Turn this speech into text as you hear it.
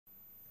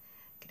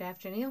Good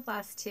afternoon,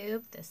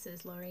 Flosstube. This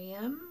is Lori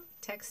M,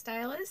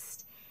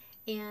 textilist,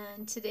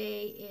 and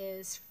today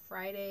is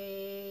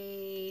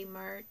Friday,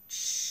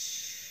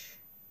 March.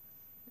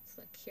 Let's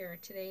look here.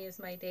 Today is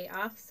my day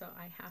off, so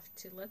I have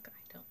to look.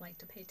 I don't like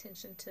to pay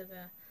attention to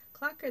the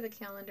clock or the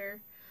calendar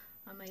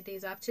on my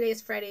days off. Today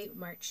is Friday,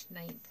 March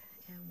 9th,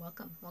 and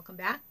welcome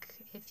back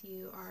if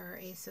you are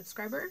a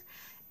subscriber,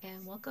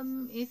 and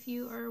welcome if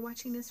you are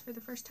watching this for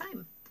the first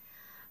time.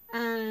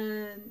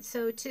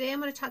 So today I'm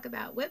going to talk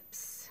about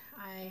whips.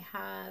 I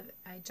have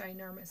a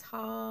ginormous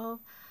haul.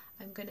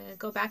 I'm going to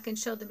go back and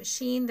show the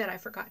machine that I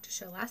forgot to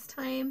show last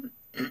time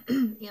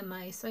in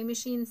my sewing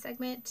machine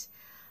segment.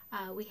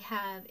 We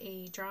have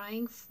a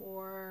drawing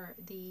for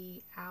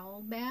the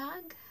owl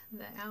bag,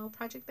 the owl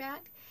project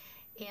bag,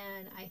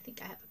 and I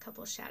think I have a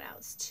couple of shout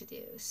outs to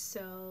do.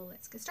 So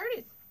let's get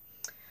started.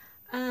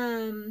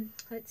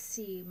 Let's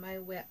see, my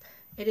whip.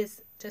 It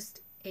is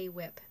just a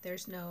whip.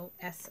 There's no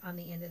S on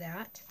the end of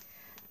that.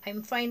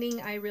 I'm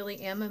finding I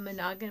really am a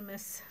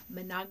monogamous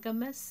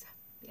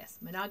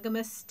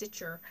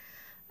stitcher.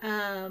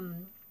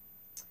 I'm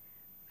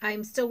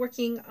still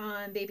working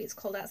on Baby It's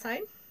Cold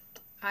Outside.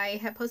 I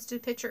had posted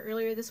a picture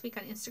earlier this week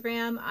on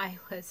Instagram. I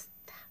was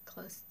that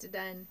close to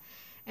done.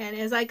 And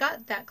as I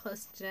got that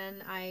close to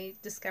done, I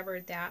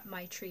discovered that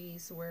my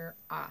trees were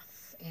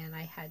off and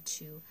I had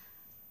to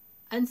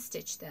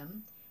unstitch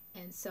them.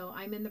 And so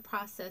I'm in the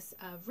process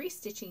of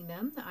restitching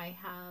them. I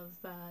have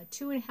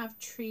 2.5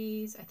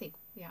 trees, I think,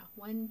 yeah,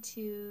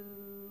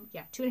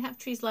 2.5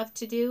 trees left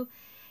to do,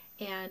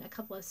 and a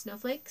couple of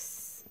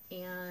snowflakes,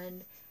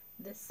 and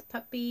this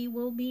puppy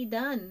will be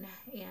done.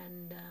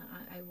 And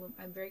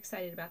I'm very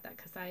excited about that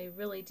because I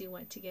really do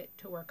want to get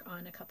to work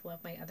on a couple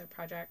of my other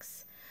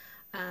projects.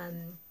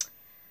 Lisa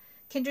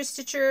Kindred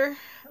Stitcher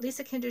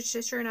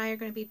and I are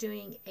going to be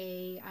doing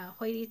a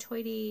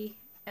hoity-toity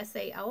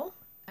SAL.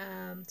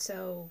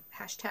 So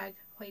hashtag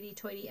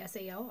hoity-toity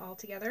SAL all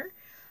together.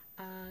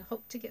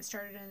 Hope to get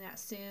started on that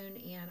soon,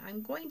 and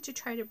I'm going to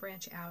try to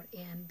branch out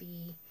and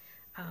be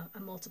a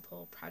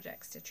multiple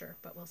project stitcher,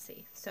 but we'll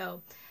see.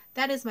 So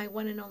that is my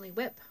one and only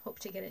whip. Hope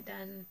to get it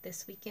done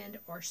this weekend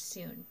or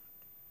soon.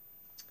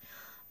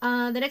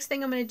 The next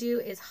thing I'm going to do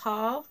is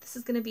haul. This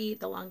is going to be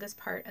the longest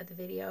part of the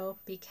video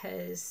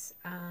because,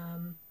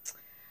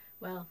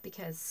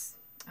 because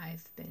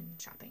I've been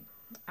shopping.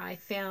 I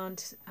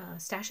found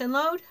Stash and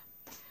Load.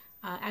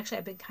 Actually,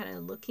 I've been kind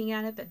of looking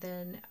at it, but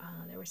then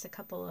there was a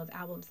couple of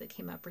albums that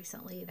came up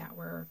recently that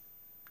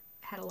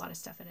had a lot of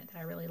stuff in it that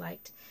I really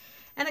liked.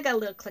 And I got a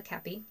little click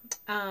happy.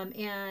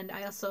 And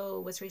I also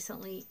was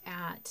recently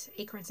at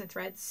Acorns and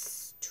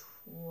Threads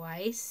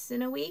twice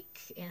in a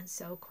week. And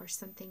so, of course,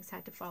 some things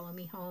had to follow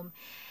me home.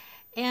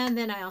 And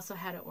then I also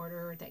had an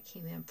order that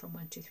came in from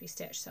 123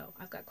 Stitch. So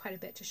I've got quite a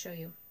bit to show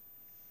you.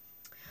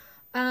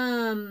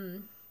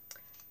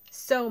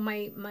 So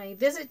my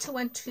visit to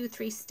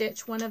 123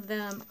 Stitch, one of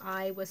them,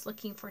 I was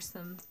looking for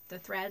the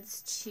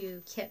threads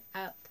to kit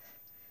up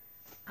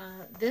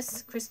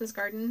this Christmas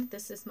Garden.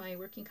 This is my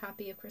working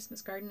copy of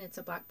Christmas Garden. It's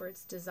a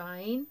Blackbird's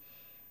design,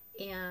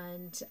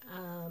 and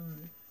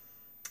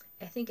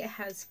I think it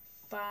has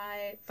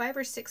five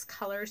or six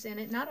colors in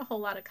it. Not a whole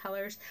lot of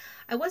colors.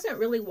 I wasn't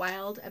really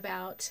wild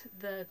about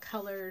the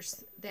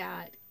colors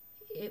that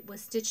it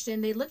was stitched in.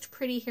 They looked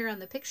pretty here on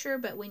the picture,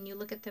 but when you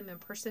look at them in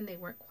person, they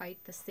weren't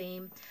quite the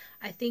same.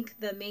 I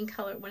think the main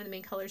color, one of the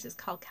main colors, is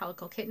called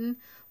Calico Kitten,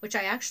 which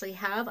I actually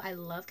have. I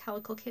love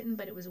Calico Kitten,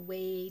 but it was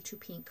way too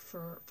pink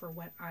for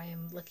what I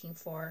am looking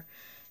for.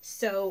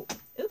 So,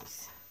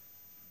 oops.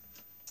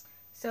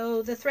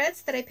 So the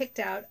threads that I picked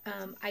out,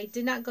 I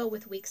did not go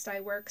with Weeks Dye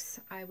Works.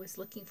 I was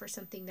looking for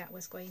something that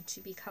was going to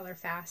be color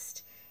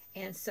fast,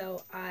 and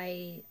so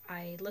I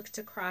looked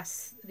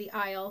across the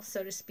aisle,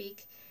 so to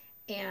speak,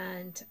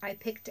 and I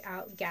picked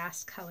out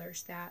gas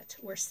colors that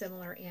were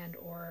similar and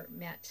or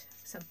met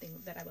something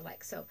that I would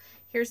like. So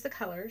here's the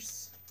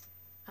colors.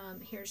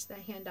 Here's the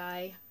hand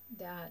dye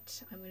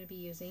that I'm going to be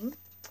using,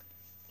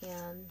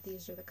 and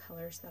these are the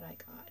colors that I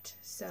got.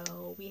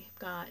 So we've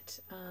got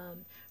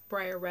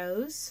Briar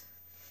Rose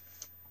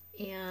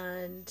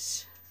and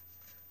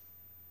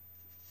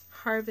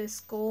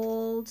Harvest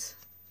Gold,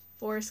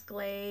 Forest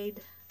Glade,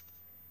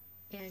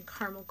 and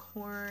Caramel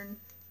Corn.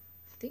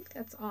 I think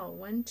that's all.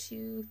 1,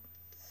 2,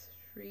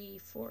 3,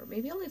 4,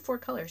 maybe only 4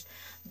 colors,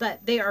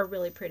 but they are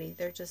really pretty.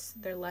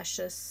 They're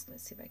luscious.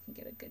 Let's see if I can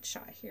get a good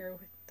shot here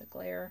with the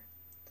glare.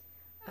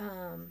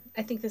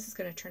 I think this is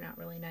going to turn out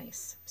really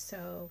nice.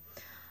 So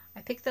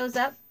I picked those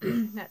up.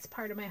 That's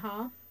part of my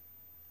haul.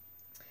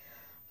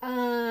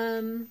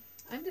 I'm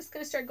just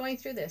going to start going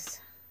through this.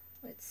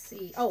 Let's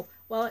see. Oh,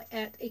 well,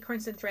 at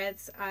Acorns and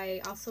Threads,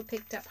 I also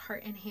picked up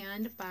Heart and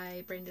Hand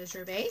by Brenda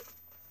Gervais.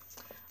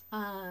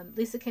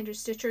 Lisa Kindred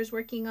Stitcher is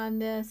working on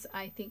this.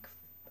 I think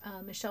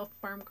Michelle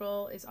Farm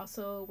Girl is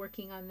also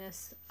working on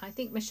this. I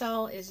think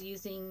Michelle is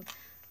using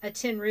a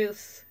tin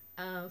roof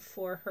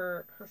for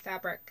her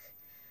fabric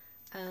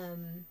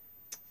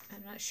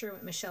I'm not sure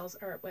what Michelle's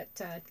or what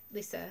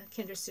Lisa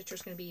Kendra Stitcher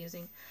is going to be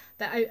using.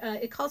 But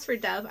it calls for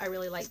Dove. I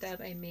really like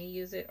Dove. I may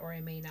use it or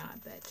I may not,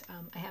 but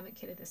I haven't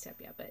kitted this up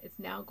yet. But it's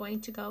now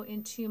going to go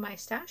into my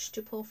stash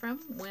to pull from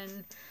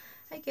when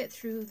I get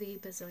through the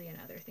bazillion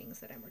other things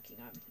that I'm working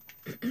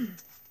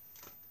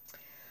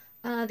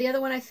on. The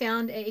other one I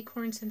found at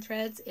Acorns and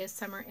Threads is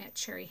Summer at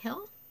Cherry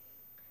Hill.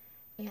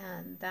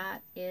 And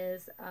that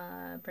is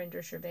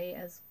Brenda Gervais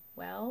as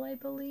well, I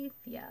believe.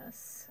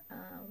 Yes,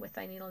 with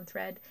Thy Needle and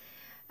Thread.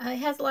 It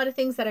has a lot of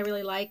things that I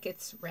really like.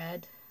 It's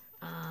red.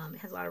 It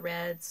has a lot of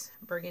reds,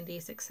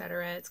 burgundies,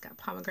 etc. It's got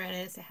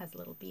pomegranates. It has a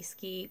little bee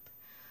skeep.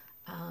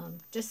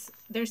 Just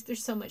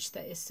there's so much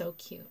that is so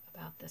cute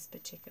about this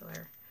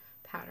particular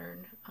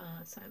pattern.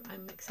 So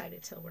I'm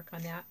excited to work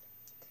on that.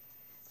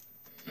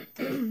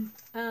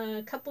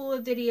 A couple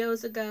of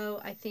videos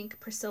ago, I think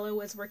Priscilla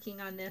was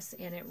working on this,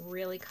 and it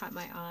really caught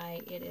my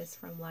eye. It is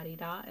from La Di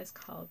Da. It's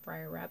called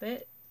Briar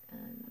Rabbit.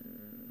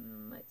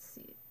 Let's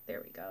see.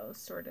 There we go.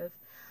 Sort of.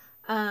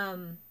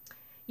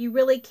 You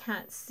really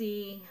can't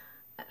see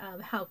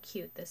how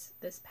cute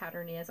this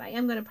pattern is. I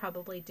am going to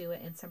probably do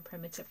it in some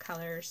primitive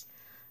colors.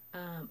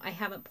 I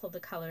haven't pulled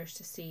the colors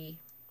to see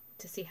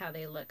how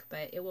they look,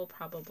 but it will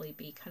probably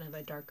be kind of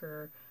a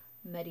darker,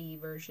 muddy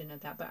version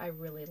of that. But I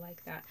really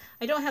like that.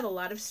 I don't have a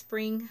lot of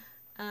spring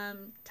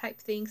type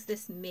things.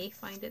 This may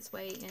find its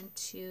way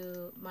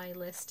into my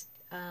list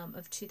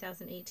of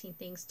 2018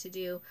 things to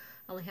do.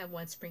 I only have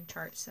one spring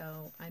chart,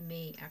 so I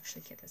may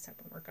actually get this up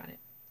and work on it.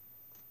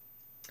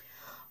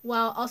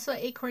 Well, also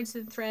at Acorns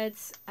and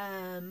Threads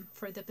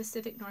for the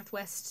Pacific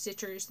Northwest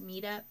Stitchers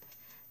meetup.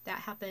 It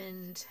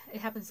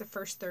happens the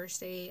first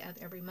Thursday of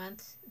every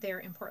month there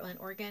in Portland,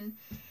 Oregon.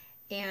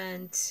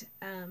 And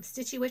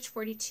Stitchy Witch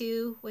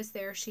 42 was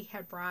there. She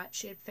had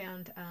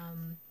found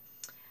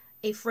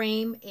a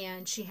frame,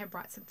 and she had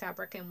brought some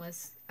fabric and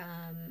was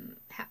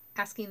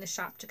asking the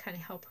shop to kind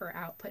of help her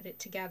out put it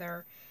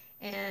together.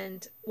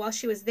 And while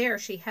she was there,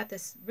 she had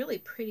this really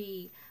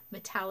pretty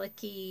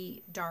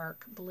metallic-y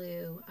dark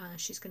blue.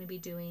 She's going to be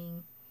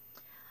doing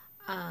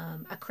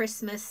a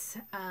Christmas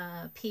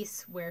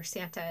piece where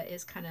Santa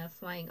is kind of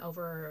flying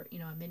over,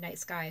 a midnight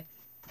sky.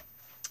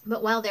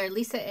 But while there,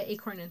 Lisa at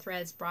Acorn and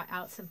Threads brought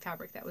out some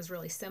fabric that was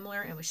really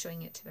similar and was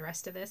showing it to the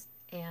rest of us.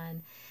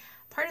 And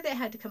part of it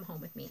had to come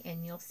home with me,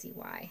 and you'll see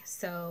why.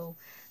 So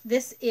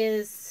this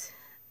is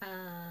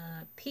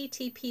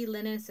PTP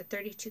linen. It's a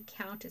 32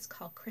 count. It's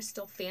called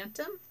Crystal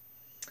Phantom.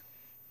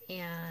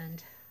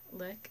 And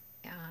look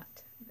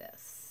at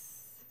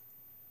this.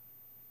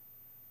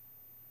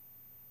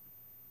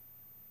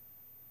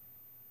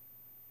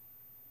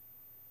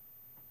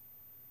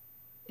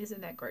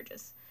 Isn't that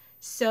gorgeous?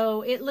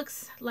 So it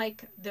looks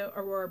like the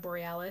Aurora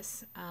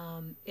Borealis.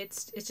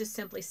 It's just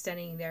simply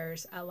stunning.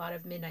 There's a lot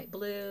of midnight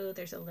blue.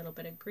 There's a little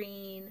bit of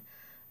green.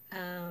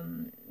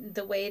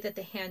 The way that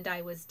the hand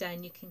dye was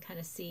done, you can kind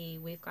of see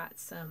we've got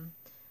some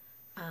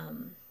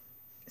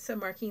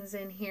markings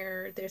in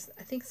here. There's,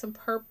 I think, some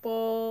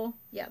purple.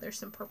 Yeah, there's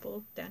some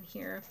purple down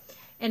here.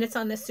 And it's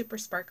on this super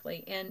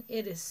sparkly. And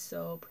it is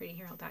so pretty.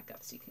 Here, I'll back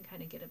up so you can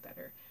kind of get a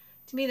better.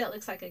 To me, that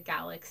looks like a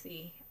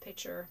galaxy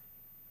picture.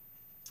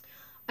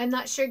 I'm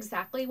not sure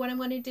exactly what I'm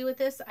going to do with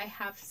this. I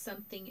have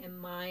something in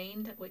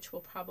mind, which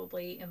will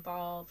probably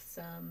involve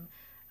some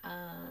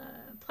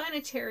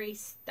planetary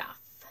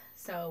stuff.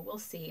 So we'll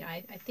see.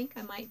 I think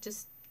I might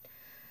just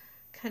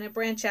kind of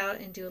branch out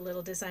and do a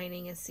little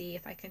designing and see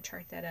if I can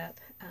chart that up.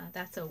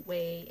 That's a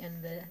way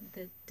in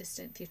the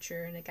distant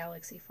future in a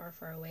galaxy far,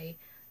 far away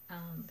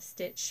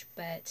stitch.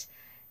 But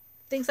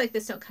things like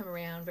this don't come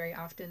around very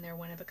often. They're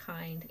one of a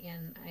kind,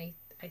 and I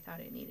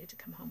thought it needed to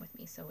come home with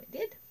me, so it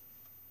did.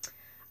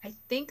 I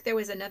think there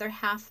was another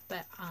half,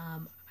 but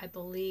I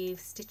believe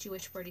Stitchy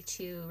Witch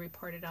 42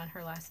 reported on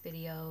her last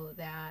video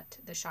that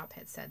the shop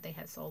had said they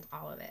had sold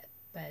all of it.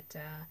 But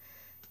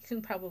you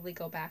can probably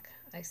go back.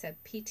 Like I said,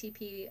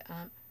 PTP,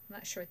 I'm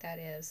not sure what that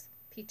is.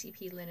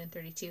 PTP Linen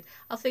 32.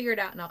 I'll figure it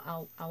out, and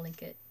I'll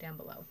link it down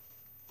below.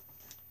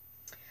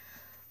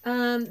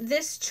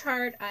 This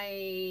chart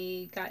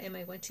I got in my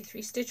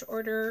 123 stitch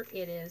order.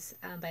 It is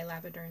by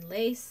Lavender and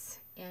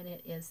Lace, and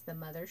it is the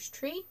Mother's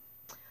Tree.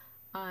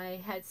 I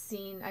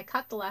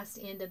caught the last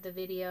end of the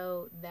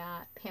video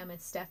that Pam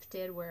and Steph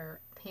did, where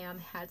Pam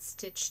had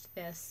stitched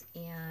this,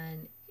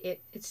 and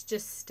it's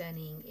just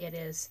stunning. It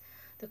is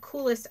the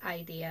coolest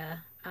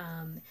idea.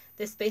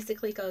 This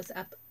basically goes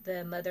up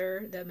the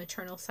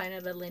maternal side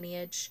of the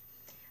lineage.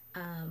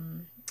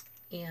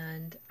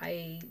 And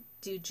I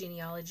do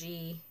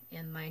genealogy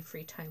in my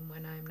free time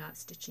when I'm not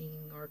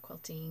stitching or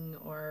quilting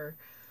or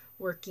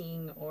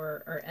working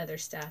or other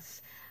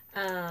stuff.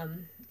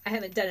 I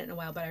haven't done it in a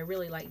while, but I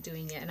really like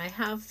doing it. And I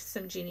have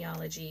some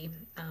genealogy.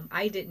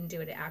 I didn't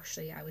do it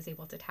actually. I was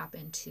able to tap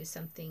into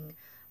something,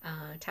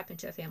 tap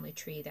into a family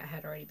tree that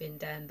had already been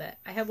done. But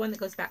I have one that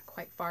goes back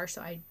quite far,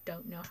 so I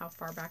don't know how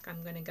far back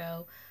I'm going to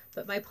go.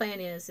 But my plan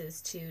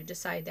is to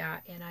decide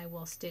that, and I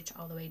will stitch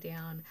all the way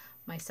down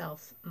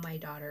myself, my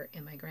daughter,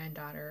 and my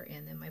granddaughter.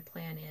 And then my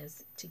plan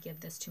is to give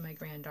this to my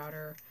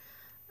granddaughter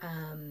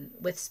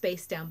with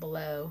space down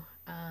below,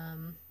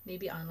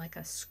 maybe on like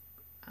a,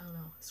 I don't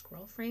know, a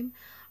scroll frame.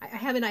 I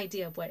have an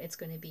idea of what it's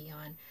going to be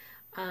on,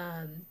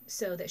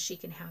 so that she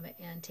can have it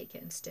and take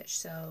it and stitch.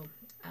 So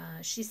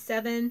she's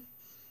 7.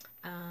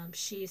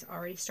 She's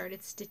already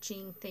started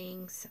stitching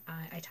things.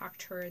 I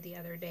talked to her the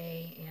other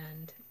day,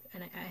 and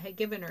I had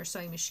given her a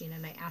sewing machine,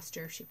 and I asked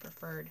her if she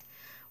preferred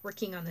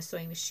working on the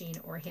sewing machine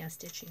or hand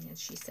stitching, and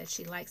she said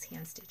she likes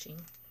hand stitching.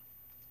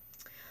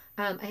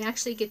 I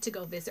actually get to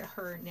go visit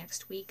her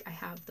next week. I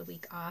have the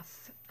week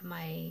off.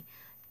 My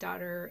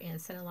daughter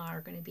and son-in-law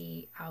are going to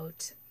be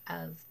out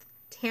of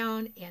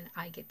town, and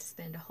I get to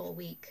spend a whole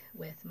week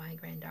with my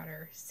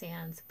granddaughter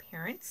San's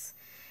parents.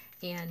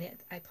 And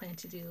I plan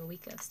to do a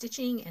week of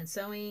stitching and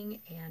sewing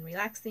and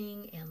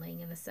relaxing and laying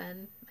in the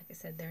sun. Like I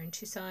said, they're in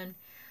Tucson,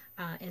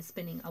 and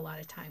spending a lot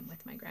of time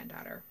with my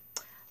granddaughter.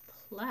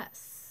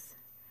 Plus,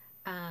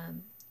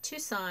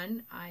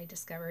 Tucson, I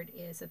discovered,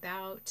 is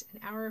about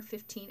an hour,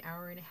 15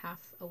 and a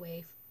half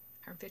away,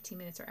 or 15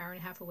 minutes or hour and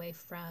a half away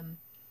from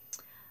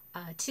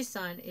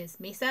Tucson is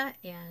Mesa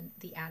and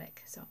the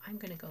attic. So I'm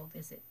going to go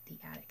visit the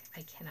attic.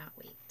 I cannot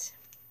wait.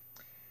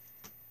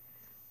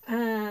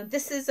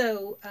 This is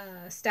a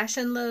stash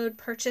and load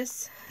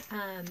purchase.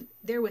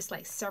 There was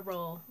like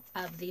several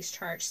of these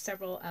charts,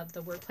 several of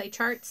the wordplay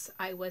charts.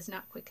 I was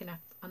not quick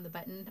enough on the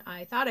button.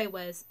 I thought I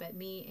was, but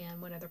me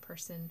and one other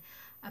person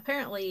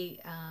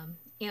apparently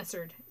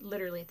answered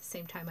literally at the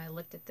same time. I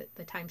looked at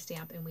the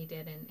timestamp, and we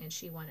did, and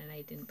she won and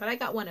I didn't. But I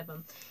got one of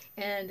them.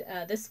 And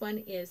this one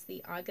is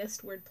the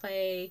August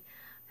wordplay.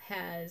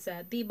 Has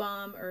bee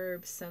balm,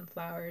 herbs,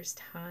 sunflowers,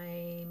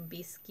 thyme,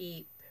 bee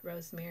skeep,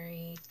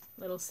 rosemary,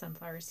 little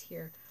sunflowers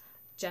here.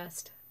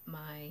 Just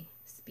my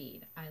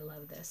speed. I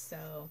love this.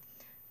 So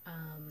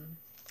I'm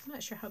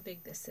not sure how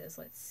big this is.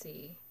 Let's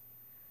see.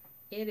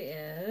 It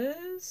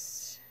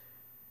is,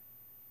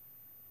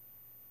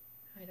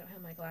 I don't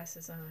have my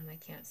glasses on and I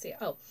can't see.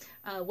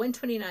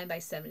 129 by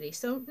 70.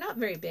 So not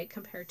very big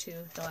compared to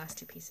the last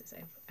 2 pieces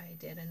I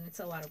did, and it's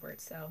a lot of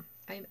words. So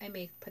I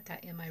may put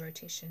that in my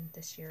rotation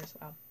this year as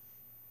well.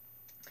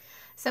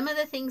 Some of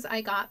the things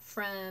I got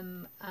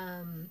from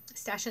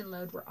Stash and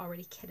Load were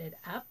already kitted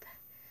up.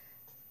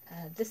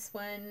 This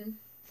one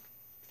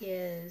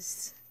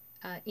is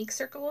ink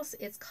circles.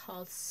 It's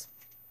called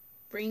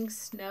Spring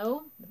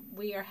Snow.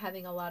 We are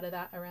having a lot of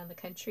that around the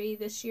country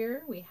this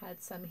year. We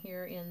had some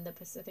here in the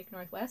Pacific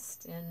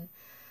Northwest, and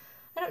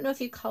I don't know if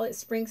you call it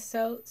spring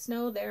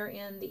snow there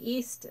in the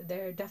east.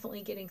 They're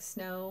definitely getting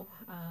snow.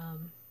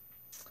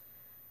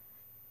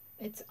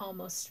 It's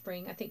almost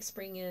spring. I think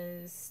spring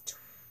is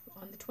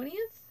on the 20th.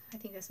 I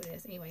think that's what it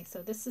is. Anyway,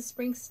 so this is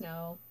Spring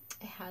Snow.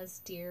 It has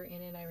deer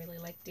in it. I really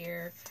like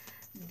deer.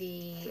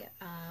 The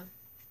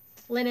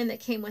linen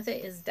that came with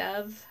it is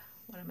dove,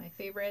 one of my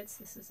favorites.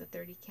 This is a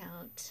 30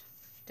 count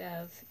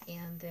dove.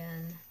 And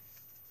then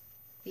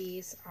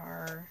these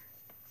are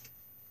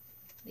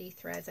the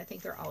threads. I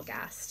think they're all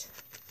gassed.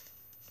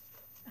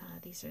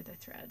 These are the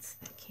threads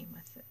that came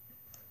with it.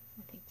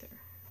 I think they're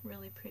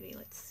really pretty.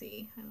 Let's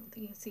see. I don't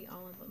think you can see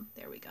all of them.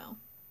 There we go.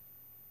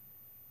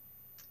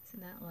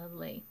 Isn't that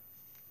lovely?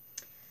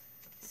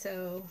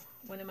 So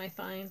one of my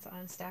finds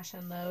on Stash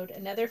Unload.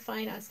 Another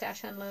find on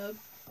Stash Unload.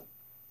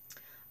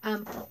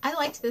 I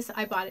liked this.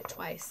 I bought it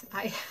twice.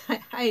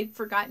 I'd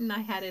forgotten I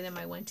had it in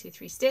my 1, 2,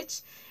 3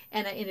 stitch,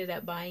 and I ended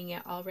up buying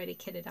it already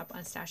kitted up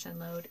on Stash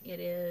Unload. It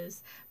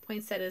is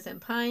Poinsettias and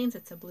Pines.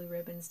 It's a blue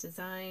ribbons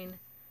design.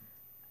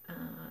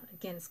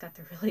 Again, it's got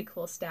the really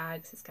cool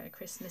stags. It's got a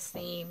Christmas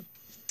theme.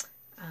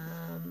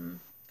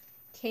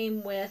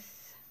 Came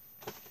with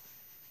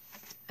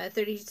a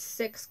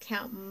 36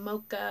 count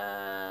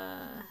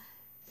mocha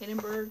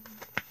Edinburgh,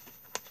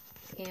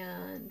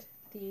 and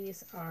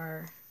these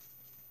are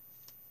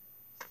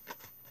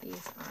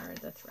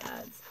the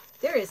threads.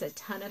 There is a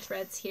ton of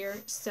threads here.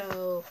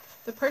 So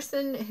the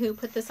person who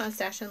put this on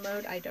Stash and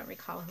Load, I don't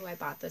recall who I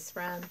bought this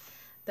from,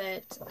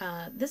 but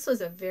this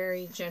was a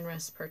very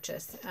generous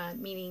purchase,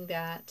 meaning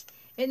that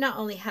it not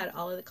only had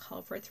all of the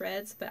call for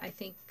threads, but I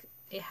think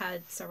it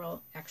had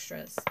several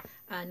extras.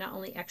 Not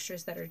only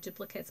extras that are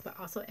duplicates, but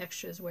also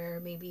extras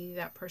where maybe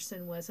that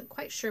person wasn't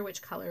quite sure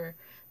which color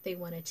they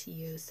wanted to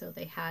use, so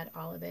they had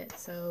all of it.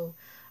 So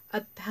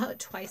about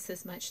twice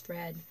as much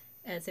thread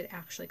as it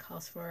actually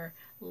calls for.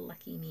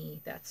 Lucky me.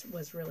 That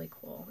was really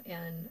cool.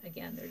 And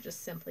again, they're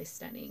just simply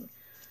stunning.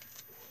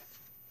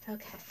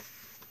 Okay,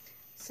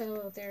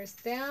 so there's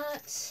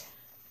that.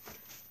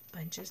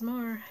 Bunches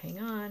more. Hang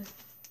on.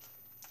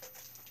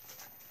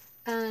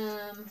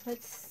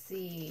 Let's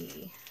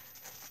see.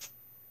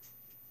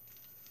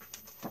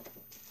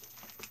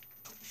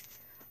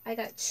 I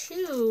got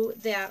 2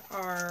 that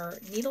are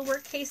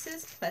needlework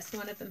cases, plus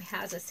one of them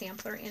has a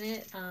sampler in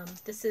it.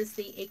 This is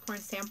the Acorn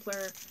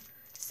Sampler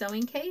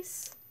sewing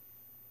case.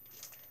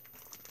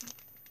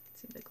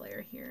 Let's see the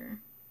glare here.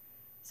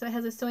 So it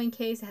has a sewing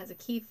case, it has a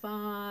key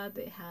fob,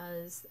 it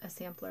has a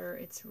sampler.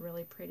 It's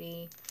really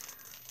pretty.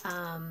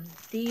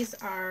 These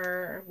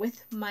are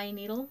With My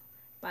Needle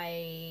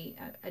by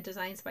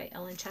designs by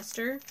Ellen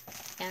Chester,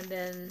 and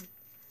then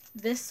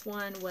this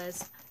one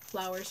was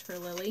flowers for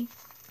Lily.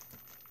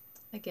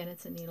 Again,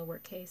 it's a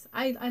needlework case.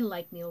 I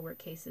like needlework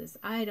cases.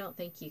 I don't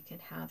think you can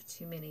have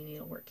too many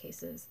needlework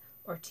cases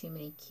or too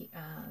many,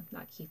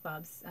 not key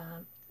fobs.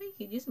 You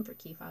could use them for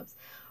key fobs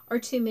or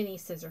too many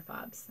scissor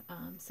fobs.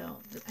 So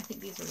I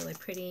think these are really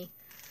pretty.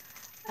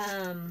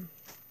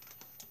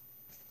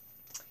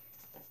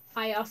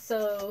 I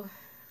also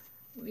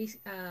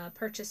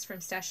purchased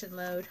from Stash and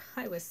Load.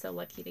 I was so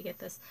lucky to get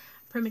this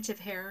Primitive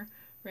Hair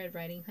Red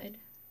Riding Hood.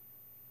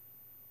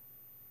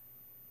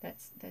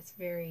 That's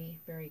very,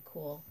 very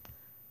cool.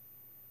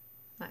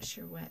 Not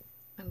sure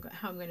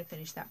how I'm going to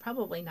finish that.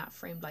 Probably not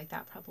framed like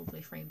that.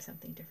 Probably frame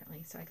something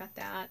differently. So I got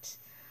that.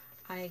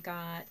 I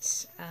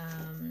got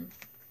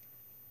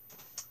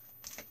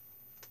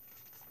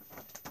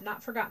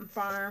Not Forgotten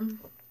Farm.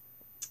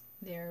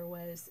 There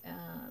was,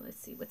 let's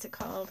see, what's it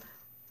called?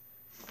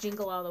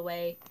 Jingle All the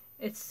Way.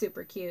 It's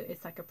super cute.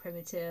 It's like a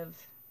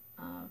primitive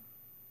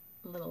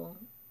little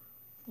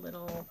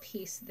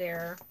piece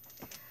there.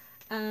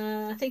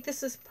 I think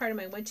this is part of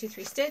my 1, 2,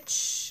 3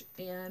 stitch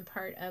and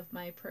part of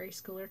my Prairie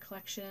Schooler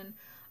collection.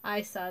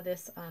 I saw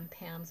this on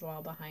Pam's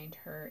wall behind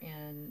her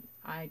and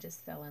I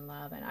just fell in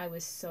love, and I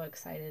was so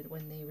excited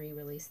when they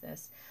re-released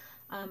this.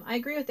 I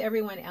agree with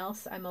everyone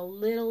else. I'm a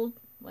little,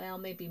 well,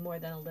 maybe more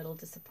than a little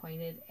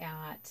disappointed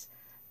at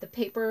the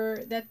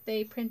paper that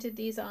they printed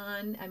these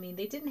on. I mean,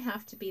 they didn't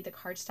have to be the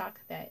cardstock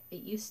that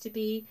it used to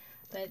be,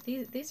 but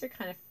these are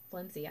kind of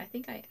flimsy. I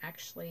think I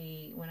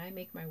actually, when I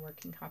make my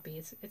working copy,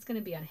 it's going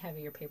to be on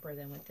heavier paper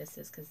than what this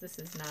is, because this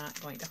is not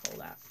going to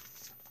hold up.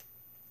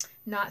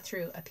 Not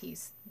through a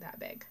piece that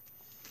big.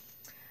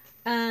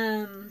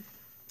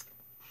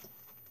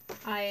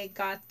 I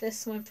got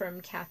this one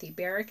from Kathy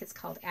Barrick. It's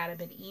called Adam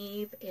and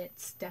Eve.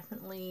 It's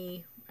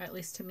definitely, at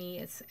least to me,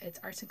 it's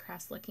arts and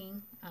crafts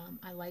looking.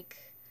 I like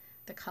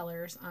the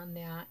colors on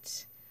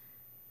that.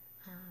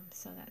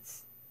 So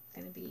that's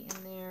going to be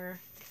in there.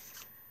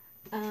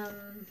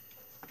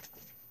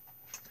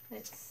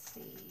 Let's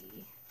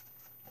see.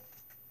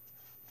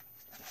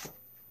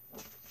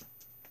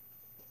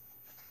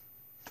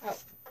 Oh,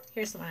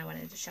 here's the one I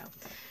wanted to show.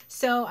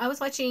 So I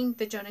was watching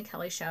the Jonah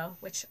Kelly show,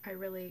 which I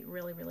really,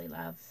 really, really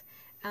love.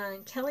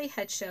 And Kelly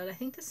had showed, I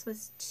think this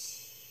was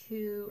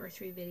 2 or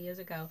 3 videos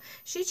ago,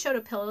 she showed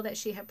a pillow that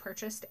she had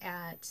purchased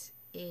at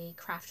a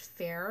craft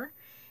fair,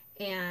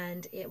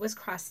 and it was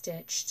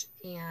cross-stitched,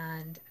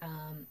 and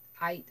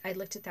I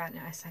looked at that and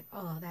I was like,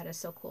 oh, that is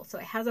so cool. So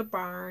it has a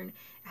barn,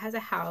 it has a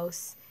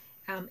house,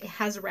 it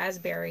has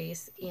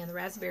raspberries, and the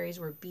raspberries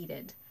were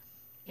beaded.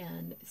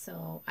 And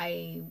so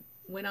I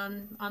went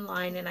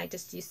online and I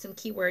just used some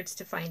keywords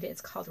to find it.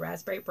 It's called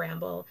Raspberry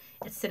Bramble.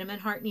 It's Cinnamon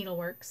Heart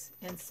Needleworks.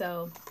 And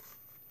so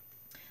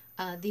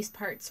these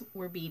parts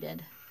were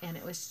beaded, and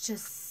it was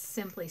just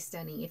simply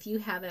stunning. If you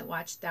haven't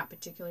watched that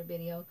particular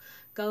video,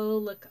 go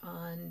look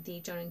on the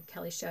Jonah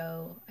Kelly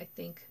show. I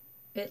think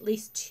at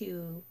least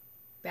 2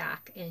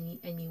 back, and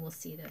you will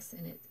see this,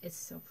 and it's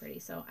so pretty.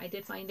 So I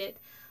did find it.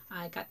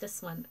 I got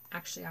this one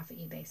actually off of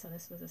eBay, so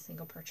this was a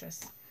single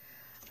purchase.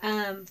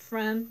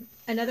 From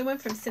another one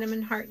from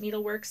Cinnamon Heart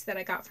Needleworks that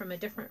I got from a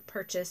different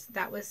purchase,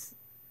 that was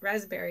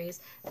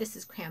raspberries. This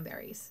is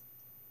cranberries.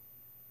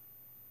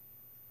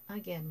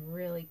 Again,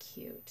 really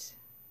cute.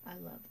 I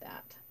love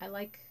that. I'm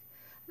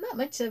not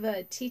much of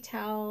a tea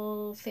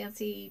towel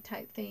fancy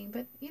type thing,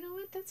 but you know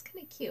what? That's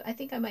kind of cute. I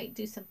think I might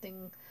do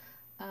something.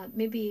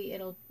 Maybe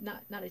it'll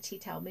not a tea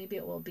towel. Maybe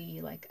it will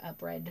be like a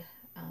bread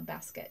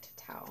basket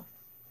towel,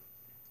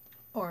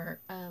 or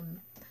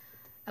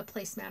a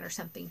placemat or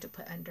something to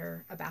put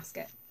under a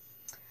basket.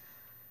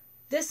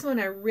 This one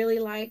I really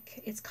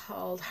like. It's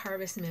called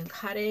Harvest Moon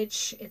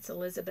Cottage. It's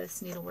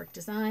Elizabeth's Needlework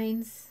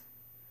Designs.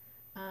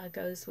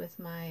 Goes with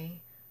my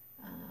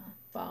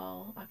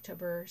fall,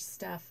 October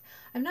stuff.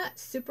 I'm not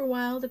super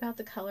wild about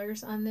the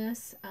colors on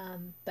this,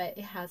 but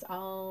it has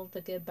all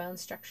the good bone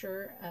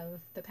structure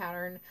of the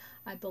pattern.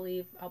 I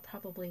believe I'll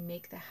probably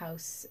make the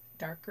house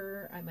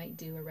darker. I might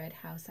do a red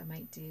house. I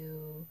might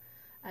do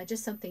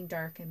just something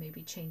dark and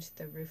maybe change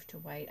the roof to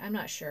white. I'm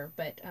not sure,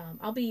 but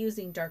I'll be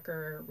using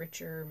darker,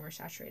 richer, more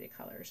saturated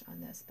colors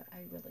on this, but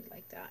I really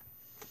like that.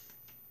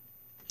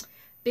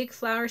 Big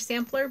Flower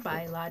Sampler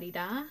by Lottie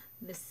Da.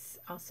 This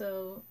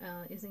also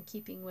is in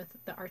keeping with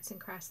the arts and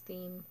crafts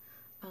theme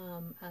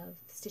of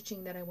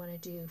stitching that I want to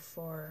do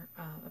for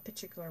a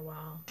particular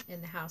wall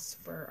in the house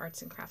for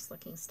arts and crafts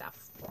looking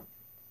stuff.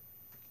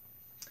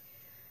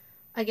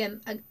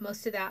 Again,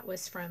 most of that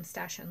was from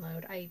Stash and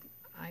Load. I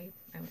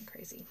went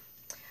crazy.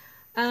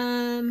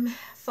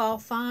 Fall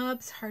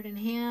Fobs, Heart in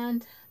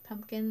Hand,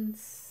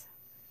 Pumpkins,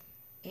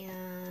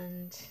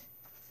 and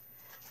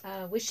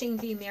Wishing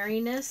Thee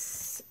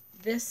Merriness.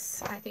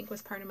 This, I think,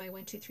 was part of my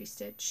 1, 2, 3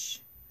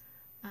 stitch.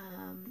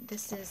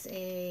 This is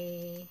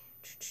a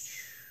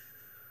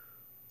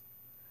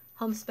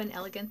Homespun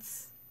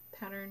Elegance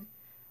pattern.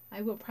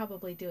 I will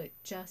probably do it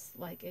just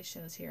like it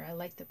shows here. I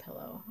like the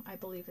pillow. I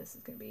believe this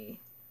is going to be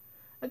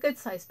a good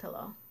size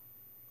pillow.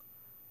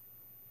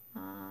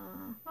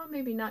 Well,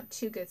 maybe not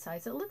too good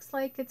size. It looks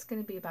like it's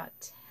going to be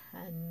about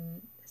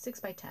 6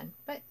 by 10,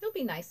 but it'll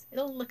be nice.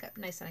 It'll look up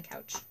nice on a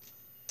couch.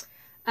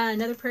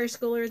 Another prairie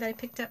schooler that I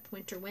picked up,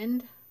 Winter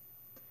Wind.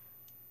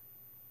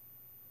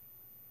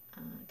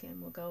 Again,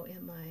 we'll go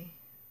in my,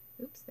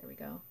 oops, there we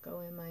go.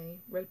 Go in my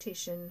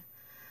rotation,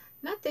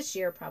 not this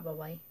year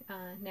probably,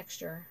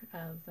 next year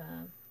of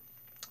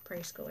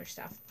prairie schooler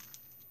stuff.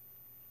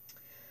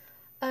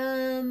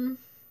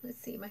 Let's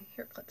see, my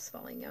hair clip's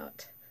falling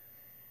out.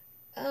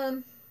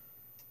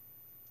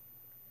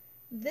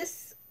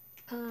 This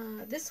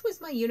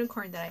was my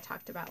unicorn that I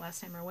talked about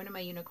last time, or one of my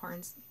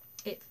unicorns.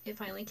 It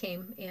finally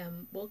came,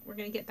 and we're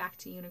going to get back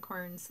to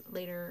unicorns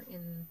later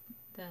in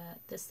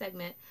this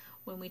segment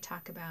when we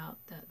talk about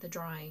the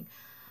drawing.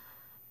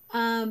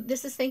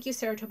 This is Thank You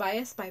Sarah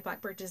Tobias by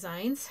Blackbird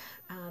Designs.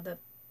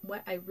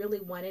 What I really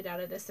wanted out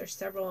of this, there's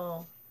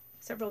several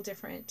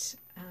different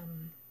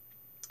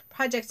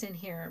projects in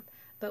here,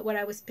 but what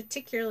I was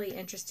particularly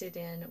interested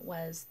in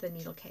was the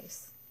needle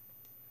case.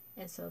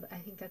 And so I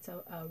think that's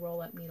a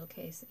roll-up needle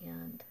case,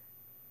 and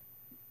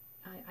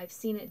I've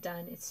seen it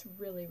done. It's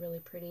really, really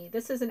pretty.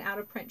 This is an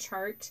out-of-print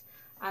chart.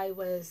 I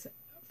was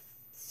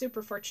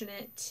super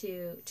fortunate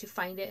to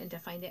find it, and to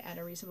find it at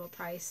a reasonable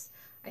price.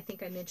 I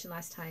think I mentioned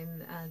last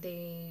time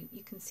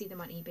you can see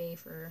them on eBay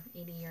for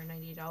 $80 or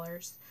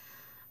 $90.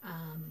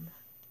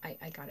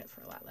 I got it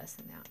for a lot less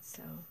than that.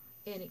 So,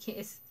 and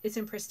it's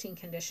in pristine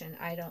condition.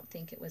 I don't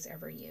think it was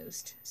ever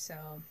used.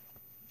 So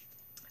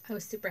I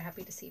was super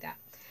happy to see that.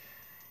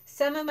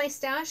 Some of my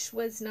stash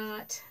was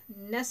not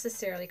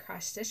necessarily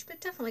cross-stitch, but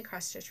definitely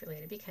cross-stitch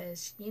related,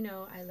 because you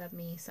know I love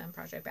me some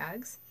project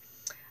bags.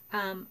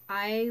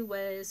 I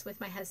was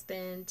with my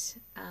husband.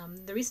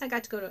 The reason I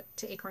got to go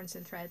to Acorns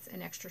and Threads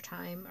an extra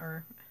time,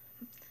 or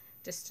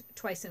just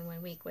twice in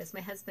 1 week, was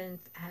my husband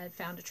had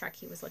found a truck.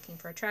 He was looking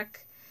for a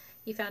truck.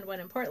 He found one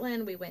in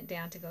Portland. We went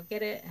down to go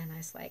get it, and I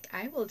was like,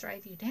 I will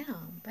drive you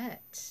down,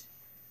 but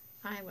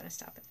I want to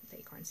stop at the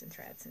Acorns and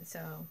Threads. And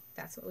so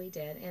that's what we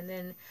did. And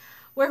then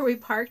where we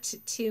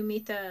parked to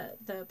meet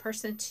the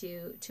person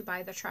to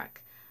buy the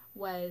truck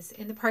was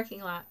in the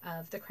parking lot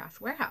of the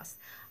Craft Warehouse.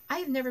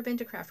 I've never been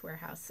to Craft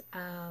Warehouse.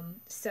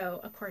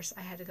 So of course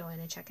I had to go in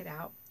and check it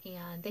out.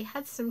 And they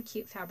had some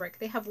cute fabric.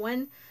 They have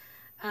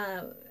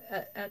a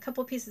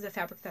couple pieces of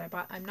fabric that I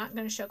bought. I'm not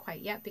going to show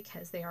quite yet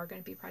because they are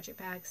going to be project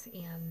bags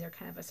and they're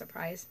kind of a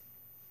surprise.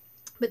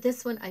 But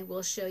this one I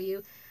will show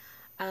you.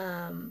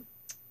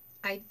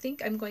 I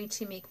think I'm going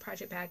to make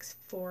project bags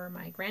for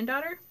my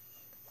granddaughter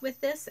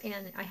with this,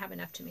 and I have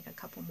enough to make a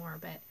couple more,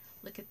 but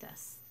look at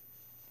this.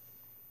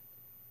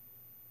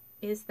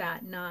 Is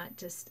that not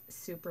just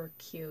super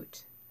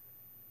cute?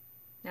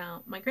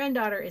 Now, my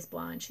granddaughter is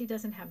blonde. She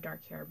doesn't have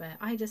dark hair, but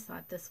I just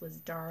thought this was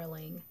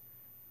darling,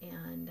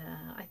 and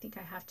I think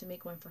I have to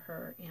make one for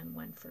her and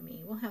one for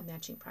me. We'll have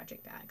matching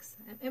project bags.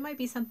 It might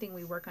be something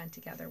we work on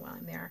together while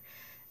I'm there.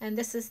 And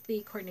this is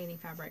the coordinating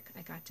fabric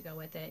I got to go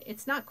with it.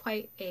 It's not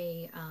quite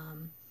a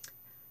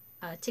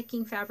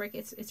ticking fabric.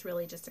 It's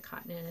really just a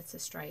cotton, and it's a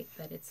stripe,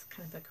 but it's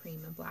kind of a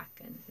cream and black,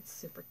 and it's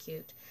super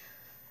cute.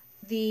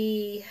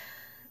 The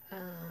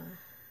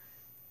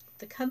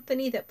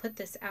company that put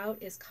this out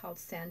is called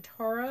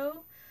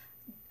Santoro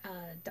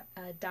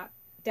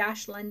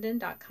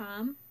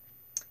 -London.com,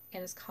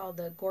 and it's called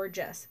the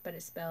Gorgeous, but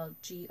it's spelled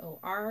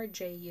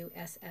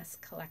Gorjuss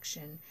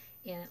collection,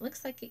 and it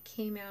looks like it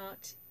came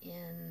out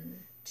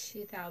in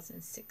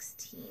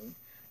 2016,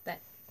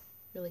 but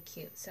really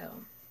cute.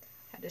 So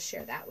had to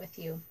share that with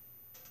you.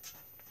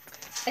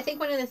 I think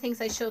one of the things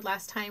I showed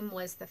last time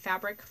was the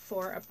fabric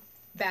for a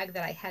bag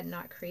that I had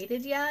not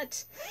created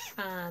yet.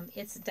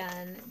 It's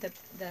done. The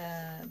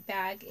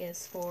bag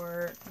is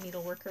for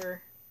needleworker,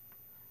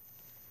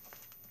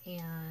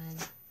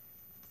 and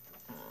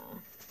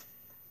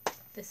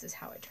this is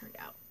how it turned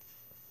out.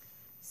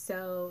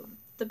 So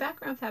the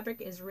background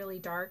fabric is really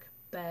dark,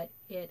 but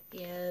it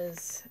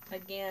is,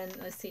 again,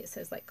 let's see, it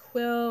says like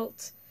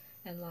quilt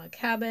and log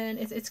cabin.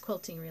 It's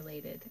quilting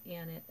related,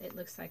 and it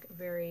looks like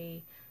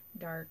very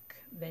dark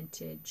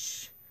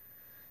vintage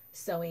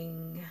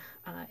sewing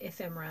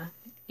ephemera.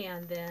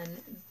 And then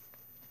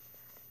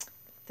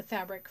the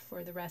fabric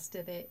for the rest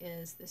of it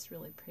is this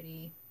really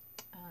pretty,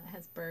 it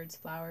has birds,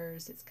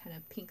 flowers, it's kind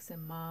of pinks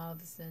and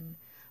mauves and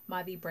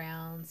mauvey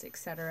browns,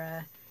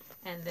 etc.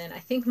 And then I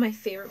think my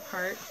favorite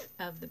part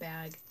of the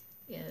bag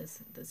is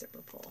the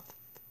zipper pull.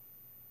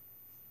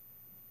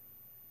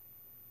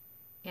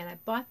 And I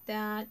bought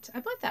that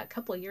a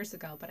couple of years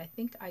ago, but I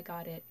think I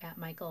got it at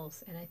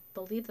Michael's, and I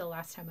believe the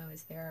last time I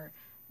was there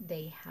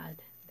they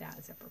had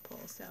that zipper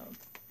pull. So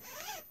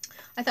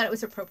I thought it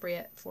was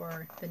appropriate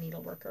for the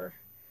needleworker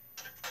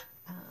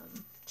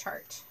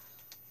chart.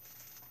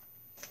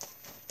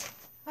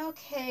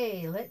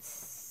 Okay, let's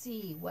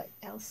see, what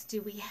else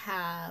do we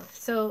have?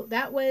 So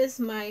that was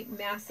my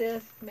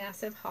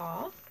massive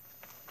haul.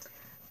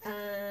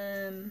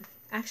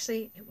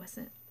 Actually, it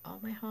wasn't all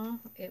my haul.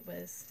 It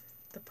was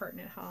the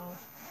pertinent haul.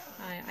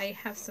 I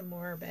have some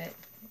more, but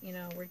you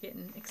know, we're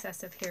getting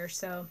excessive here,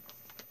 so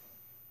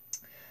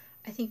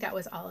I think that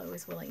was all I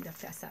was willing to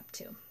fess up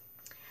to.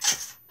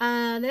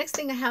 The next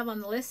thing I have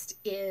on the list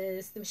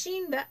is the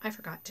machine that I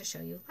forgot to show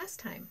you last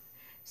time.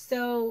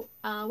 So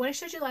what I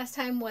showed you last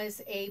time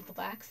was a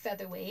black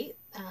featherweight.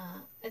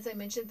 As I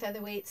mentioned,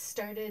 featherweights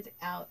started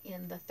out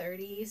in the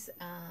 30s.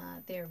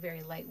 They're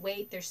very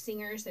lightweight. They're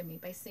Singers. They're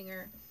made by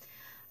Singer.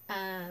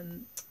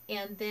 And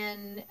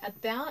then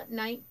about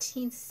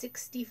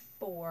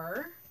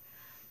 1964,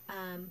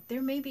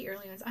 there may be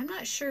early ones. I'm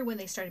not sure when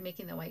they started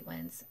making the white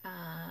ones,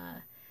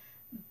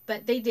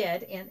 but they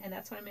did, and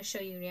that's what I'm going to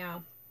show you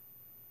now.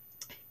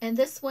 And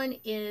this one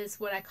is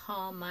what I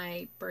call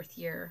my birth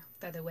year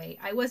featherweight.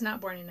 I was not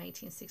born in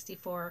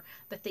 1964,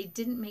 but they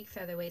didn't make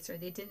featherweights, or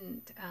they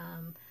didn't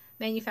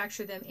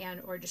manufacture them and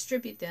or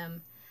distribute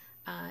them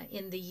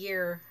in the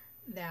year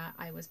that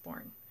I was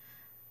born.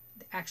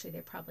 Actually,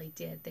 they probably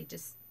did.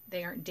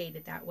 They aren't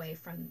dated that way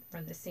from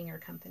the Singer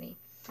company.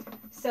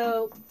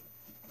 So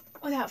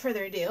without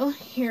further ado,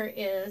 here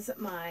is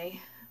my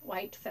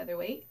white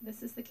featherweight.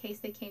 This is the case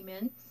they came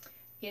in.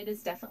 It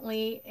is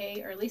definitely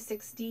a early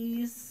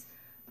 60s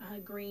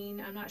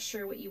green. I'm not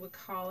sure what you would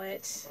call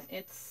it.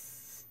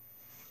 It's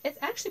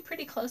actually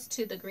pretty close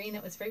to the green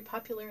that was very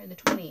popular in the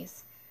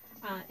 20s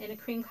in a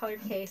cream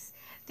colored case.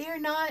 They are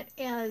not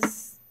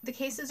as, the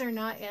cases are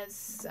not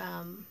as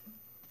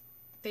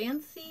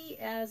fancy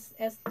as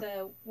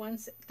the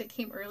ones that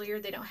came earlier.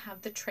 They don't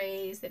have the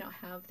trays. They don't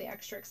have the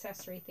extra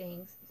accessory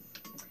things.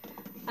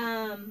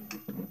 But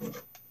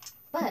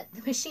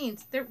the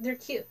machines, they're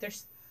cute.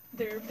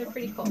 They're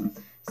pretty cool.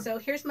 So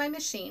here's my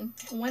machine.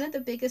 One of the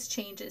biggest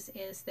changes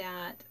is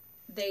that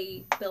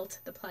they built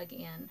the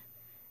plug-in,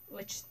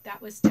 which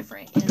that was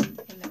different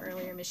in the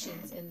earlier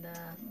machines, in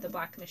the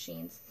black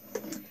machines.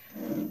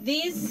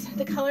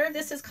 The color of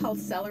this is called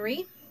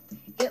celery.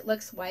 It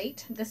looks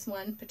white. This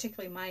one,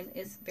 particularly mine,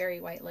 is very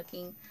white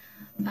looking.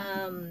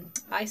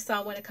 I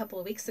saw one a couple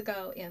of weeks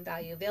ago in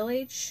Value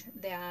Village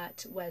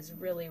that was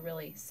really,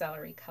 really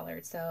celery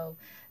colored. So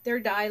their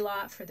dye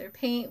lot for their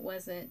paint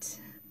wasn't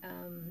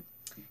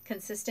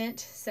consistent,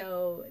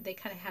 so they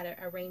kind of had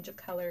a range of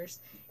colors.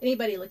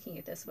 Anybody looking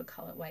at this would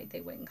call it white.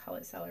 They wouldn't call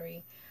it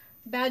celery.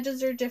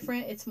 Badges are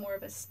different. It's more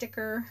of a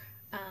sticker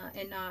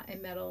and not a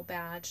metal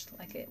badge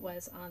like it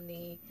was on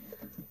the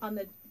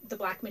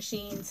black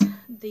machines.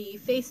 The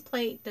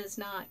faceplate does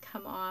not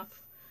come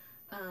off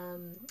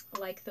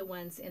like the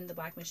ones in the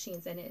black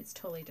machines, and it's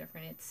totally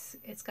different.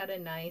 It's got a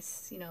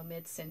nice, you know,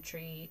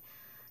 mid-century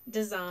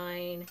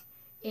design,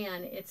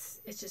 and it's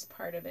just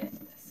part of it.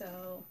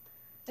 So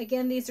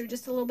again, these are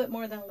just a little bit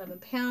more than 11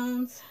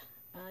 pounds.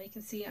 You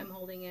can see I'm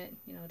holding it,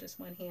 you know, just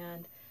one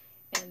hand,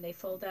 and they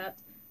fold up.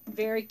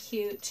 Very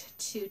cute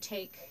to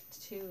take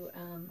to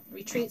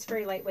retreats,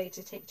 very lightweight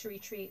to take to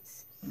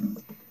retreats.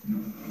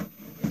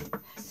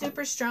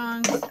 Super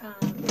strong,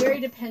 very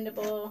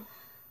dependable.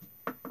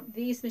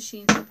 These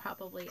machines will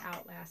probably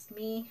outlast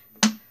me.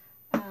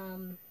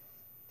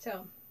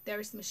 So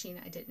there's the machine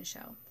I didn't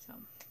show. So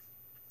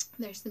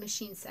there's the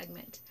machine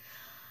segment.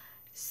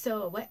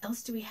 So what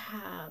else do we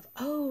have?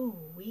 Oh,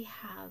 we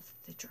have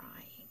the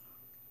drying.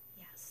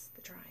 Yes,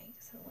 the drying.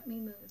 So let me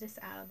move this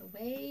out of the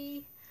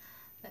way.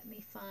 Let me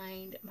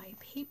find my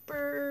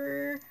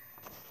paper.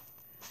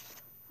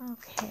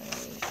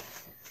 Okay.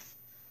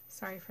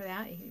 Sorry for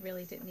that. You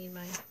really didn't need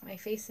my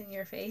face in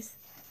your face.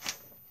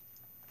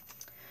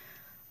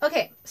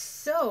 Okay,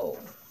 so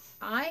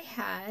I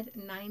had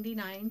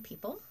 99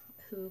 people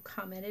who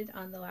commented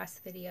on the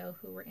last video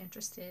who were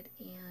interested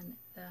in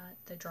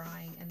the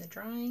drawing, and the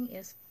drawing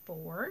is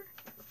for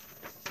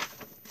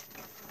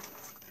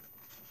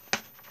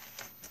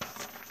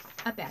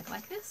a bag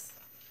like this.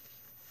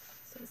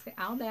 So it's the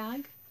owl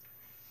bag.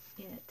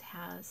 It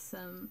has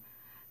some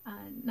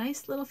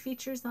nice little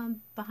features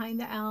on behind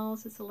the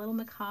owls. It's a little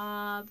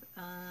macabre.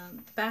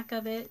 Back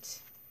of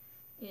it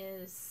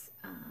is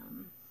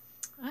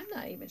I'm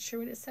not even sure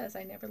what it says.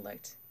 I never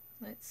looked.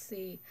 Let's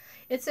see.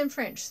 It's in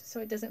French,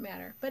 so it doesn't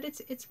matter. But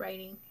it's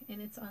writing,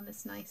 and it's on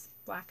this nice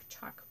black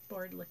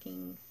chalkboard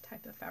looking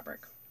type of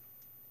fabric.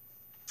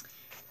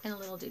 And a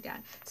little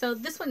doodad. So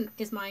this one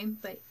is mine,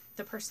 but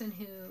the person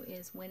who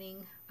is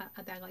winning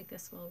a bag like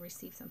this will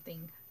receive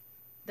something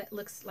that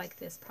looks like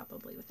this,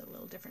 probably with a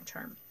little different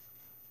charm.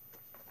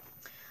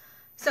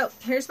 So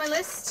here's my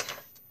list.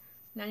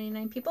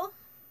 99 people.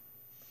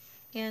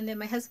 And then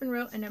my husband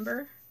wrote a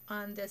number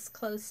on this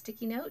closed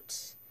sticky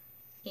note,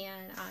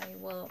 and I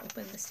will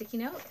open the sticky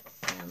note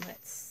and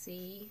let's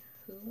see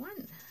who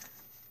won.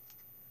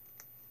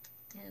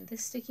 And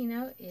this sticky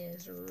note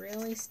is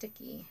really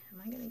sticky.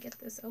 Am I going to get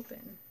this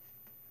open?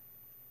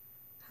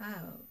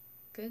 Oh,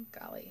 good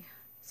golly.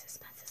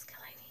 Suspense is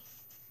killing me.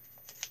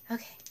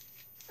 Okay.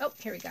 Oh,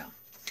 here we go.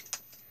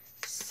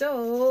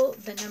 So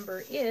the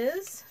number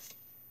is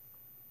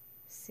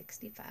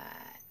 65.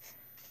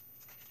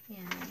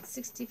 And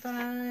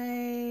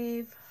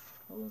 65,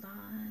 hold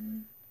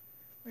on.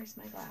 Where's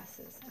my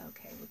glasses?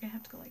 Okay, we're going to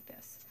have to go like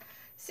this.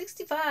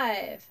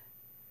 65,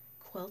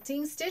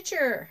 Quilting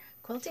Stitcher.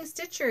 Quilting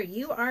Stitcher,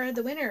 you are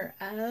the winner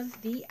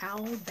of the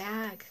owl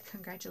bag.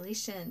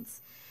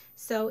 Congratulations.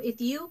 So if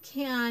you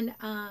can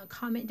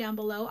comment down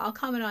below, I'll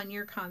comment on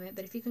your comment,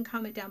 but if you can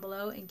comment down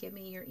below and give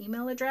me your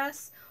email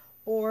address,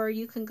 or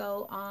you can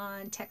go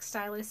on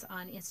Textilist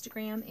on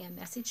Instagram and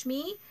message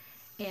me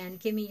and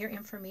give me your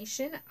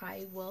information,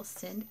 I will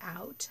send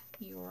out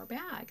your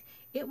bag.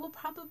 It will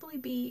probably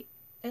be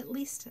at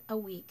least a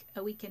week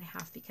and a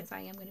half, because I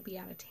am going to be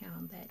out of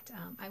town, but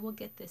I will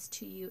get this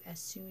to you as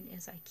soon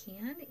as I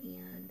can.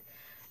 And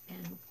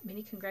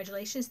many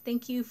congratulations.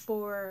 Thank you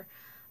for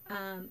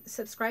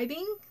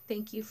subscribing.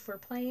 Thank you for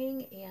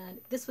playing,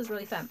 and this was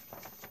really fun.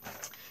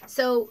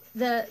 So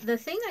the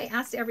thing I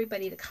asked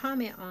everybody to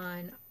comment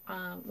on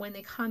when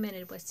they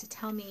commented was to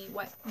tell me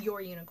what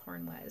your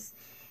unicorn was.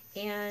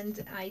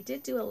 And I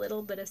did do a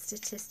little bit of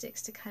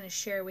statistics to kind of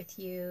share with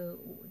you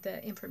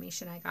the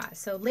information I got.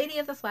 So Lady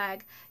of the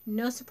Flag,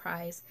 no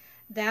surprise,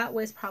 that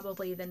was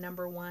probably the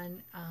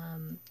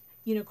 #1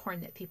 unicorn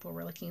that people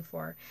were looking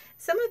for.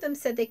 Some of them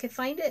said they could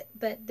find it,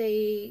 but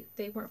they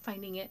weren't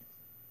finding it.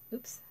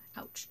 Oops,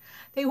 ouch.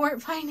 They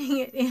weren't finding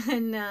it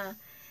in at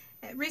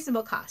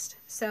reasonable cost.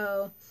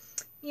 So,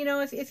 you know,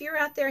 if you're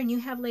out there and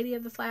you have Lady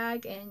of the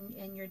Flag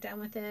and you're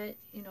done with it,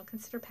 you know,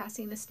 consider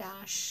passing the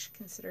stash,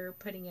 consider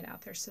putting it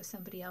out there so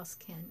somebody else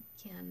can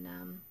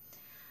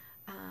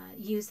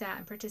use that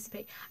and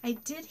participate. I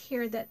did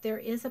hear that there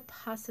is a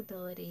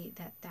possibility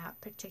that that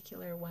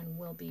particular one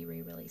will be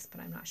re-released, but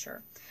I'm not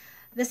sure.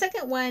 The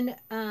second one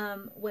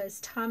was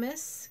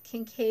Thomas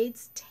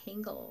Kincaid's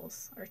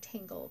Tangles, or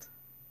Tangled,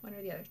 one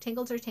or the other,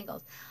 Tangles or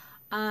Tangled.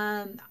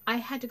 I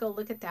had to go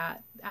look at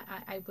that.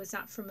 I was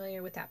not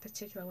familiar with that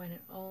particular one,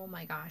 and oh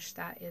my gosh,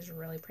 that is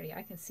really pretty.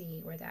 I can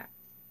see where that,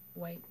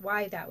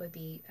 why that would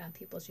be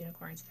people's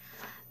unicorns.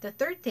 The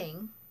third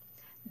thing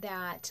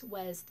that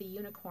was the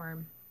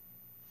unicorn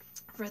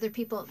for other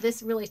people,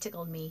 this really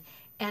tickled me,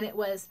 and it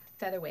was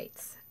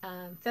featherweights.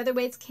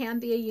 Featherweights can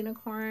be a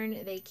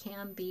unicorn. They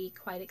can be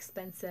quite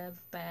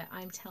expensive, but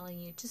I'm telling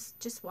you,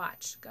 just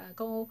watch.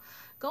 Go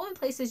in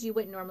places you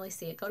wouldn't normally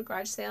see it. Go to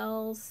garage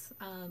sales.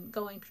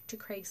 Go to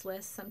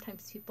Craigslist.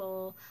 Sometimes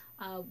people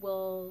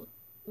will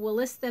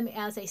list them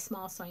as a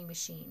small sewing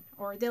machine,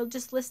 or they'll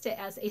just list it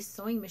as a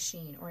sewing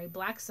machine or a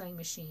black sewing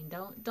machine.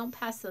 Don't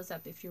pass those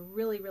up if you're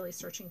really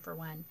searching for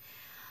one.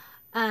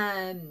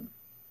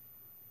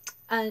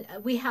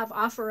 We have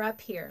Offer Up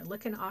here.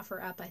 Look in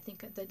Offer Up. I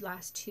think the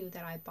last two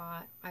that I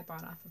bought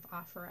off of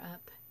Offer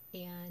Up,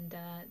 and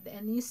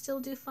you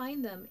still do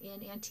find them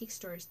in antique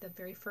stores. The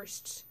very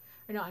first,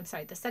 or no, I'm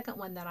sorry, the second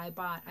one that I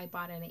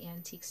bought in an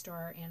antique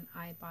store, and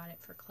I bought it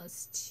for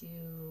close to,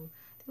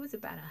 I think it was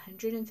about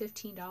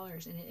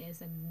 $115, and it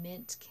is in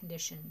mint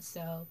condition.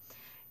 So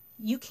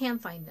you can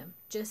find them.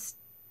 Just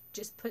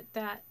put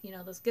that, you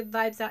know, those good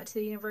vibes out to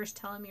the universe.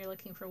 Tell them you're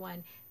looking for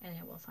one, and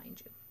it will find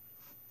you.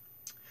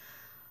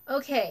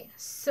 Okay,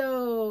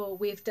 so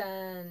we've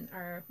done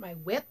my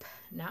whip,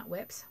 not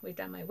whips. We've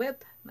done my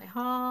whip, my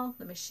haul,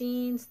 the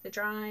machines, the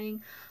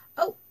drawing.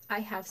 Oh, I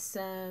have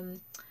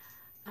some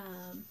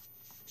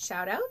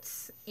shout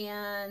outs,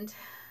 and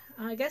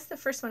I guess the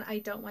first one I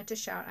don't want to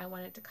shout. I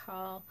wanted to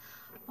call,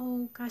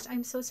 oh gosh,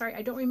 I'm so sorry.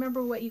 I don't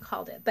remember what you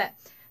called it, but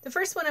the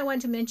first one I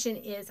wanted to mention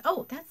is,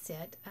 oh, that's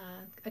it.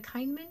 A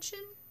kind mention,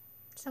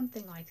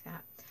 something like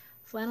that.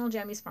 Flannel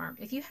Jammies Farm.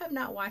 If you have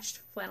not watched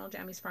Flannel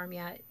Jammies Farm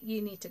yet, you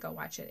need to go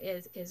watch it.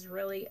 It is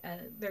really,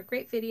 they're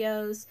great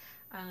videos.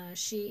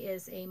 She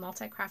is a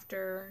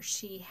multi-crafter.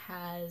 She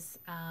has,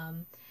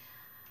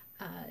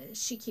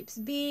 she keeps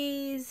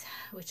bees,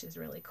 which is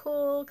really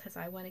cool because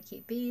I want to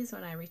keep bees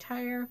when I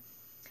retire.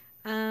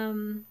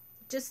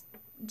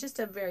 Just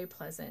a very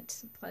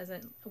pleasant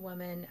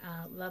woman,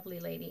 lovely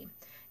lady.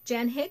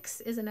 Jan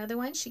Hicks is another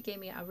one. She gave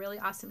me a really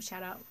awesome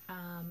shout out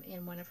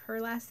in one of her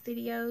last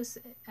videos.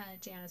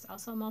 Jan is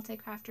also a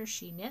multi-crafter.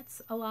 She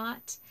knits a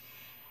lot.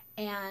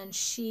 And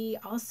she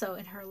also,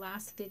 in her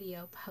last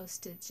video,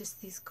 posted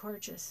just these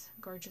gorgeous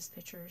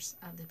pictures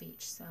of the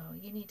beach. So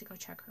you need to go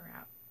check her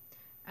out.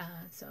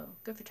 So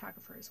good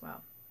photographer as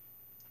well.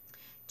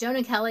 Joan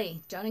and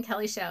Kelly. Joan and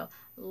Kelly Show.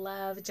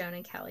 Love Joan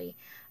and Kelly.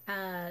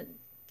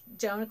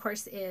 Joan, of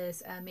course,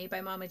 is made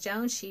by Mama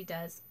Joan. She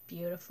does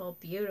beautiful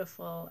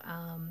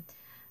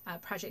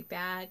project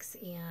bags,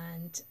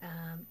 and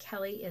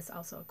Kelly is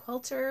also a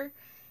quilter,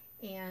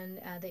 and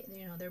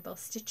they're both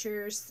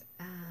stitchers.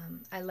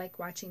 I like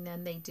watching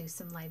them. They do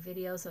some live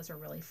videos. Those are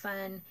really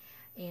fun,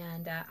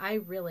 and I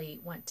really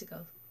want to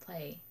go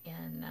play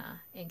in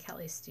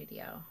Kelly's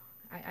studio.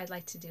 I'd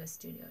like to do a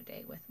studio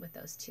day with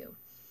those two.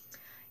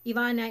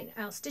 Yvonne Night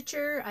Owl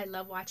Stitcher, I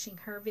love watching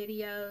her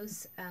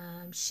videos.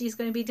 She's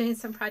going to be doing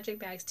some project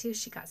bags too.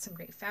 She got some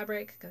great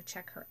fabric. Go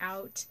check her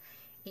out.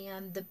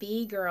 And the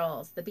Bee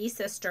Girls, the Bee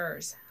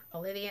Sisters,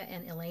 Olivia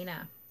and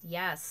Elena.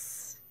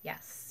 Yes.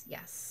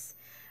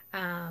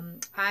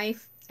 I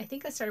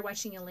think I started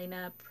watching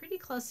Elena pretty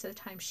close to the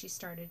time she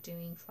started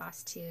doing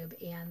Flosstube,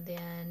 and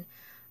then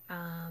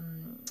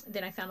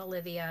I found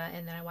Olivia,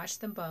 and then I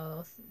watched them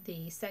both.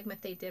 The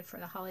segment they did for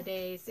the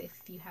holidays,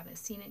 if you haven't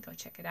seen it, go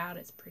check it out.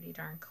 It's pretty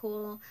darn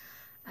cool.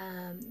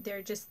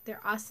 They're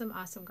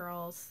awesome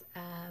girls.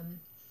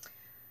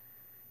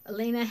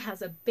 Elena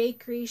has a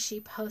bakery. She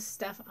posts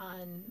stuff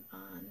on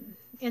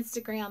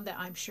Instagram that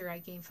I'm sure I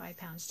gained 5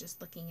 pounds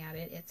just looking at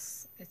it.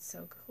 It's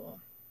so cool.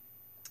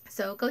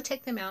 So go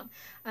check them out.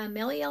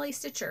 Melly Ellie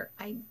Stitcher.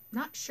 I'm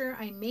not sure.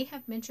 I may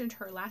have mentioned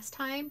her last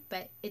time,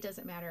 but it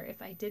doesn't matter.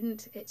 If I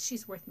didn't,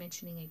 she's worth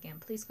mentioning again.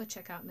 Please go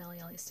check out Melly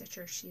Ellie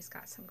Stitcher. She's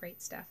got some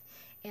great stuff.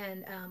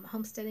 And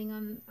homesteading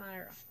on,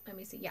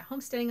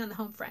 homesteading on the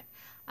home front.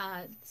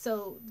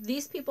 So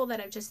these people that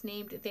I've just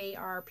named, they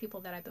are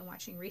people that I've been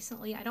watching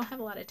recently. I don't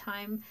have a lot of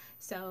time,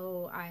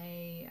 so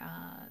I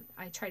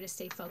try to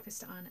stay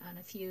focused on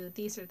a few.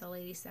 These are the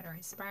ladies that are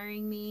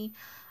inspiring me.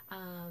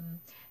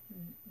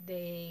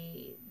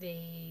 They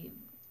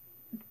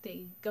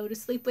go to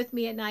sleep with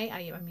me at night.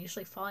 I'm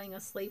usually falling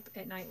asleep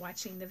at night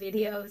watching the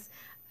videos.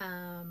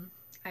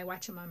 I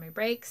watch them on my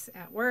breaks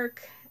at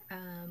work.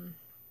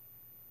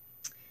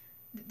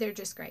 They're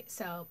just great.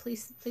 So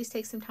please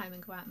take some time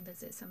and go out and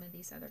visit some of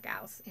these other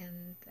gals.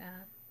 And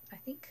I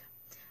think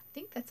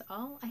that's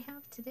all I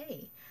have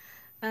today.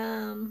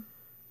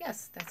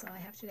 Yes, that's all I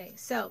have today.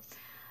 So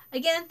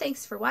again,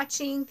 thanks for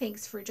watching.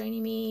 Thanks for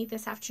joining me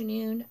this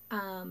afternoon.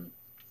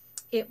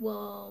 It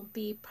will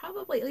be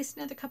probably at least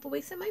another couple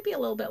weeks. It might be a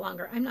little bit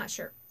longer. I'm not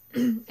sure.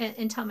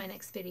 Until my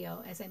next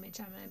video. As I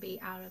mentioned, I'm going to be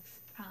out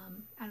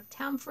of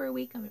town for a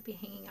week. I'm going to be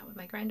hanging out with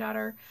my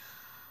granddaughter.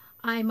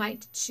 I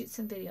might shoot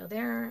some video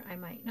there. I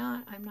might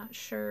not. I'm not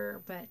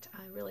sure. But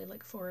I really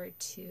look forward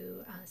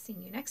to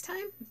seeing you next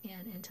time.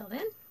 And until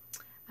then,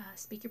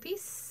 speak your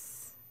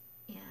piece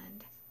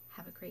and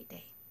have a great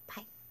day.